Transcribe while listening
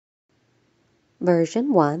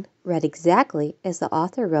Version 1, read exactly as the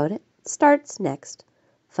author wrote it, starts next.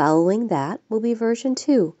 Following that will be version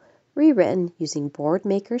 2, rewritten using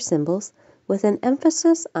Boardmaker symbols with an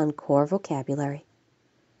emphasis on core vocabulary.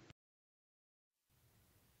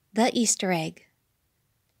 The Easter Egg.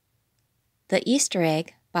 The Easter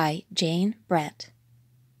Egg by Jane Brett.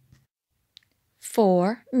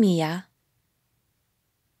 For Mia.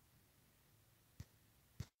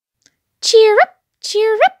 Cheer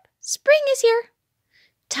up, spring is here.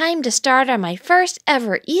 Time to start on my first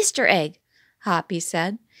ever Easter egg, Hoppi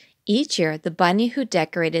said. Each year, the bunny who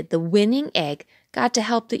decorated the winning egg got to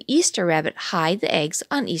help the Easter rabbit hide the eggs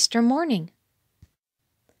on Easter morning.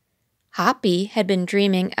 Hoppi had been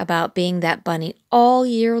dreaming about being that bunny all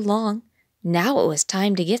year long. Now it was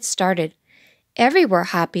time to get started. Everywhere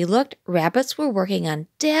Hoppi looked, rabbits were working on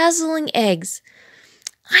dazzling eggs.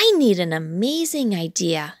 I need an amazing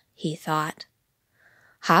idea, he thought.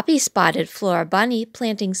 Hoppi spotted Flora Bunny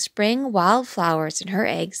planting spring wildflowers in her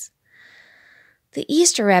eggs. The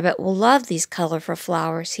Easter rabbit will love these colorful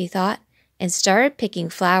flowers, he thought, and started picking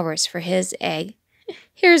flowers for his egg.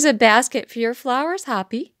 Here's a basket for your flowers,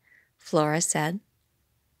 Hoppi, Flora said.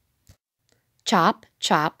 Chop,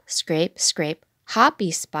 chop, scrape, scrape.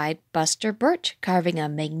 Hoppi spied Buster Birch carving a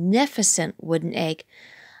magnificent wooden egg.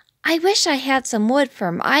 I wish I had some wood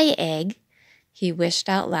for my egg, he wished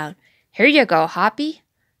out loud. Here you go, Hoppi,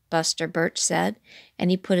 Buster Birch said,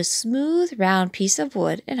 and he put a smooth, round piece of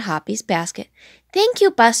wood in Hoppi's basket. Thank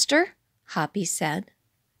you, Buster, Hoppi said.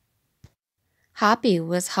 Hoppi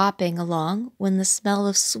was hopping along when the smell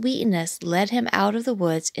of sweetness led him out of the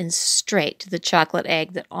woods and straight to the chocolate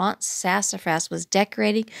egg that Aunt Sassyfrass was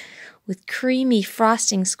decorating with creamy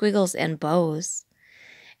frosting squiggles and bows.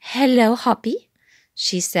 Hello, Hoppi,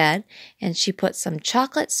 she said, and she put some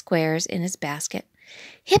chocolate squares in his basket.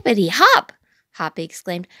 Hippity hop, Hoppi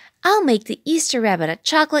exclaimed. I'll make the Easter rabbit a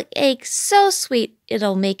chocolate egg so sweet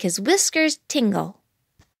it'll make his whiskers tingle.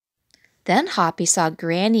 Then Hoppi saw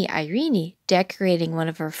Granny Irene decorating one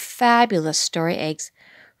of her fabulous story eggs.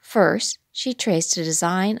 First, she traced a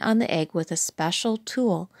design on the egg with a special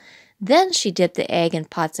tool. Then she dipped the egg in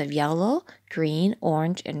pots of yellow, green,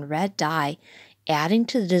 orange, and red dye, adding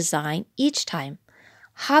to the design each time.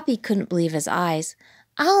 Hoppi couldn't believe his eyes.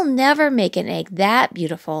 I'll never make an egg that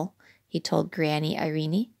beautiful, he told Granny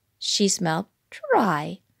Irene. She smelled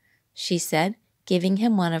dry, she said, giving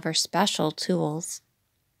him one of her special tools.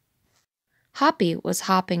 Hoppi was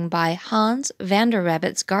hopping by Hans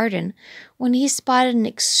Vanderrabbit's garden when he spotted an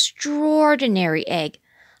extraordinary egg.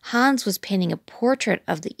 Hans was painting a portrait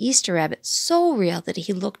of the Easter rabbit so real that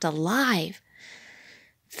he looked alive.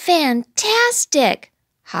 Fantastic!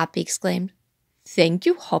 Hoppi exclaimed. Thank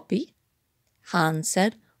you, Hoppi, Hans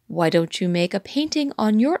said. Why don't you make a painting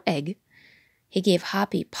on your egg? He gave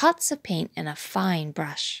Hoppi pots of paint and a fine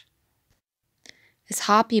brush. As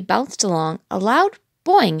Hoppi bounced along, a loud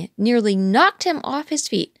boing nearly knocked him off his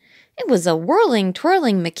feet. It was a whirling,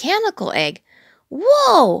 twirling mechanical egg.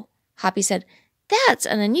 Whoa! Hoppi said. That's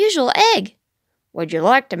an unusual egg. Would you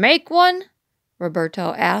like to make one?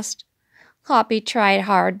 Roberto asked. Hoppi tried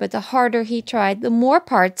hard, but the harder he tried, the more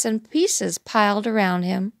parts and pieces piled around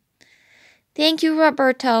him. Thank you,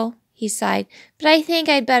 Roberto, he sighed, but I think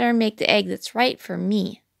I'd better make the egg that's right for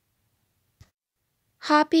me.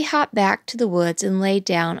 Hoppi hopped back to the woods and lay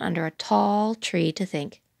down under a tall tree to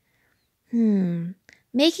think.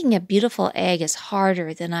 Making a beautiful egg is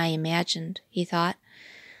harder than I imagined, he thought.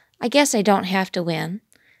 I guess I don't have to win.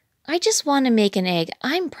 I just want to make an egg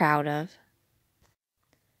I'm proud of.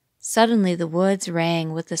 Suddenly the woods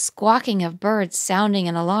rang with the squawking of birds sounding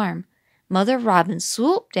an alarm. Mother Robin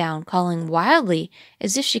swooped down, calling wildly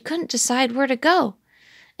as if she couldn't decide where to go.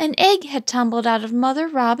 An egg had tumbled out of Mother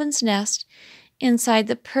Robin's nest. Inside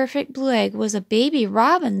the perfect blue egg was a baby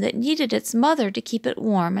robin that needed its mother to keep it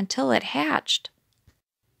warm until it hatched.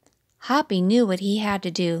 Hoppi knew what he had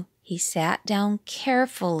to do. He sat down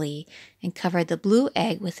carefully and covered the blue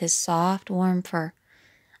egg with his soft, warm fur.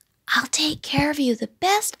 I'll take care of you the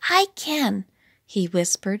best I can, he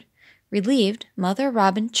whispered. Relieved, Mother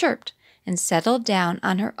Robin chirped and settled down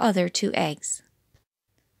on her other 2 eggs.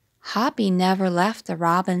 Hoppi never left the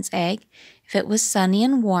robin's egg. If it was sunny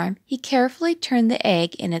and warm, he carefully turned the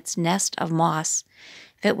egg in its nest of moss.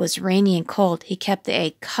 If it was rainy and cold, he kept the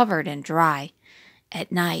egg covered and dry.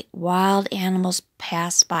 At night, wild animals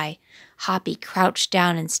passed by. Hoppi crouched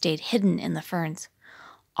down and stayed hidden in the ferns.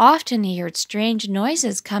 Often he heard strange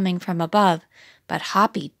noises coming from above, but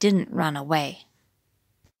Hoppi didn't run away.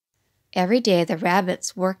 Every day the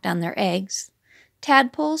rabbits worked on their eggs.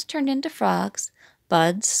 Tadpoles turned into frogs,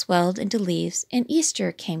 buds swelled into leaves, and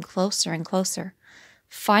Easter came closer and closer.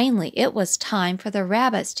 Finally, it was time for the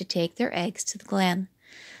rabbits to take their eggs to the glen.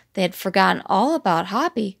 They had forgotten all about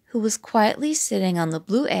Hoppi, who was quietly sitting on the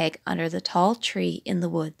blue egg under the tall tree in the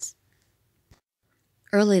woods.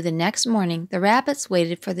 Early the next morning, the rabbits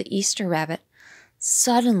waited for the Easter rabbit.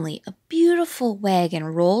 Suddenly, a beautiful wagon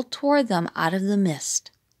rolled toward them out of the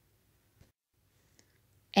mist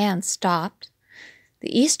and stopped.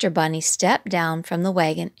 The Easter bunny stepped down from the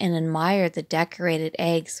wagon and admired the decorated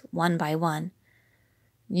eggs one by one.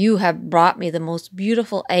 "You have brought me the most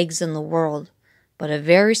beautiful eggs in the world, but a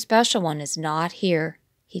very special one is not here,"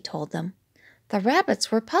 he told them. The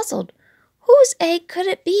rabbits were puzzled. Whose egg could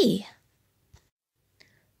it be?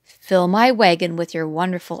 "Fill my wagon with your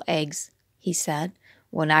wonderful eggs," he said.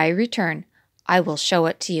 "When I return, I will show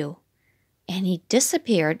it to you." And he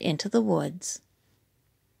disappeared into the woods.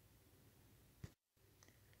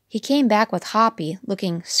 He came back with Hoppi,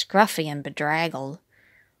 looking scruffy and bedraggled.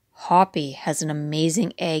 "Hoppi has an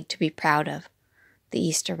amazing egg to be proud of," the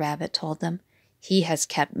Easter rabbit told them. "He has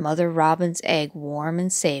kept Mother Robin's egg warm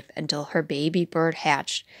and safe until her baby bird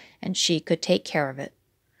hatched and she could take care of it."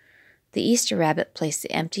 The Easter rabbit placed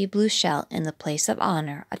the empty blue shell in the place of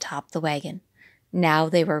honor atop the wagon. Now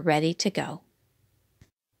they were ready to go.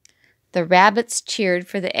 The rabbits cheered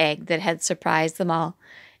for the egg that had surprised them all.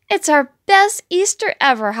 "It's our best Easter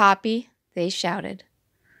ever, Hoppi," they shouted.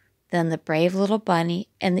 Then the brave little bunny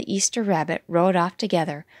and the Easter rabbit rode off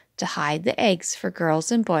together to hide the eggs for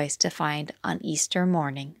girls and boys to find on Easter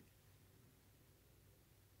morning.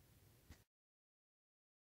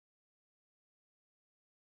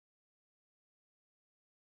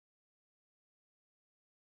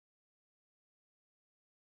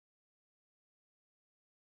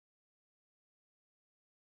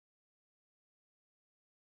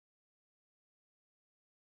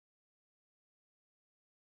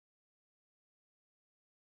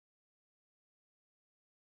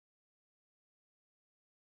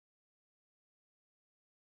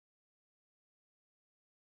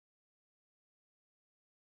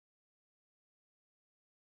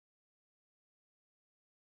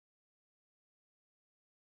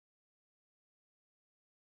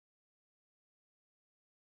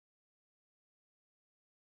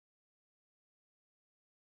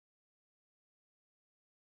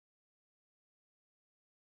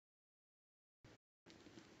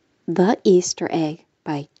 The Easter Egg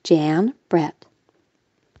by Jan Brett.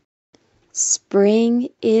 Spring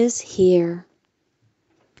is here.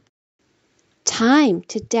 "Time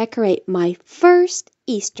to decorate my first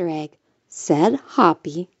Easter egg," said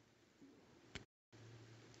Hoppi.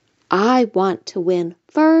 "I want to win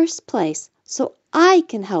first place so I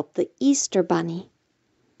can help the Easter bunny."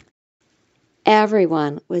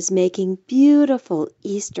 Everyone was making beautiful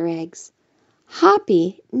Easter eggs.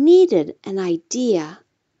 Hoppi needed an idea.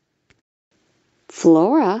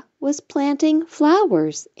 Flora was planting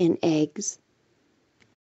flowers in eggs.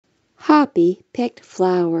 Hoppi picked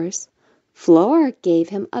flowers. Flora gave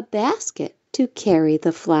him a basket to carry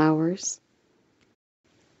the flowers.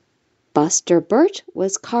 Buster Birch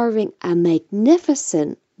was carving a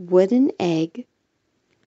magnificent wooden egg.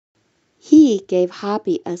 He gave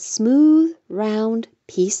Hoppi a smooth, round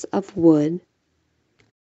piece of wood.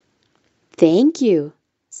 "Thank you,"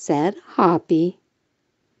 said Hoppi.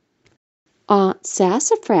 Aunt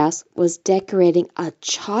Sassyfrass was decorating a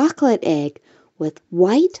chocolate egg with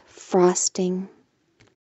white frosting.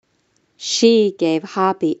 She gave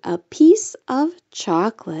Hoppi a piece of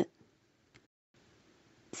chocolate.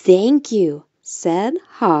 "Thank you," said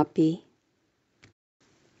Hoppi.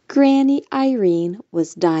 Granny Irene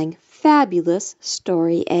was dyeing fabulous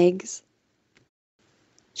story eggs.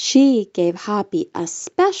 She gave Hoppi a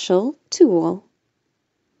special tool.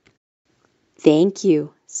 "Thank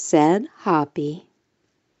you," said Hoppi.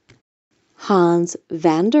 Hans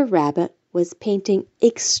Vander Rabbit was painting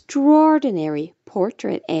extraordinary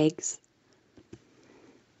portrait eggs.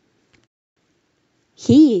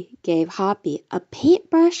 He gave Hoppi a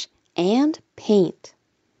paintbrush and paint.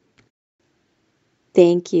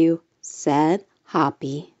 "Thank you," said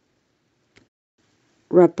Hoppi.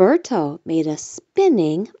 Roberto made a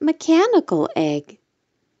spinning mechanical egg.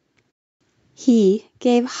 He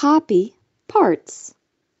gave Hoppi parts.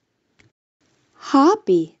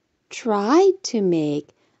 Hoppi tried to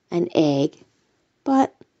make an egg,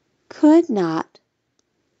 but could not.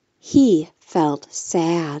 He felt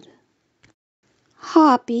sad.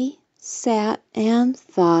 Hoppi sat and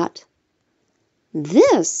thought,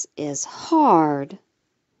 "This is hard.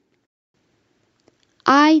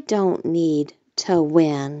 I don't need to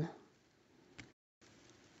win.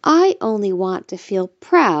 I only want to feel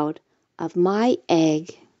proud of my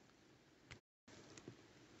egg."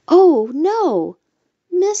 "Oh no!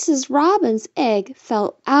 Mrs. Robin's egg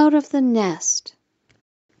fell out of the nest.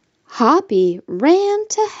 Hoppi ran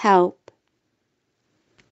to help.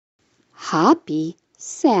 Hoppi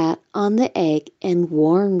sat on the egg and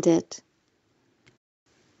warmed it.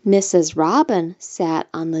 Mrs. Robin sat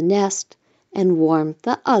on the nest and warmed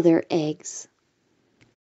the other eggs.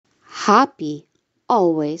 Hoppi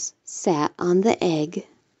always sat on the egg.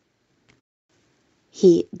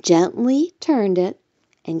 He gently turned it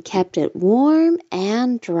and kept it warm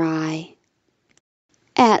and dry.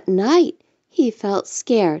 At night he felt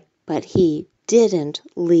scared, but he didn't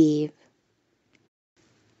leave.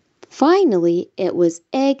 Finally, it was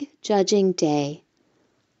egg judging day.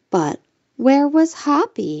 But where was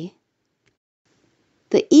Hoppi?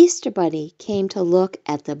 The Easter Bunny came to look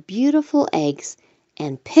at the beautiful eggs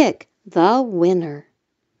and pick the winner.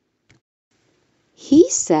 He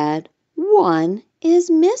said, "One is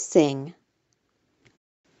missing."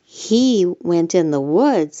 He went in the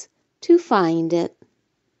woods to find it.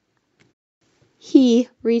 He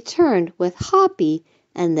returned with Hoppi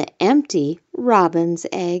and the empty robin's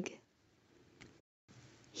egg.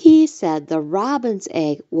 He said the robin's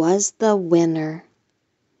egg was the winner.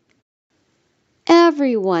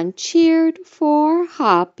 Everyone cheered for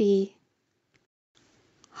Hoppi.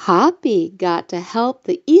 Hoppi got to help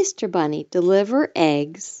the Easter Bunny deliver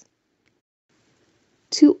eggs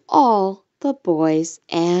to all the boys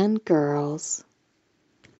and girls.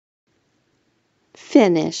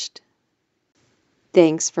 Finished.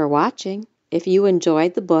 Thanks for watching. If you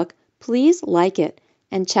enjoyed the book, please like it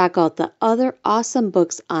and check out the other awesome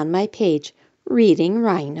books on my page, Reading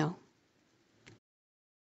Rhino.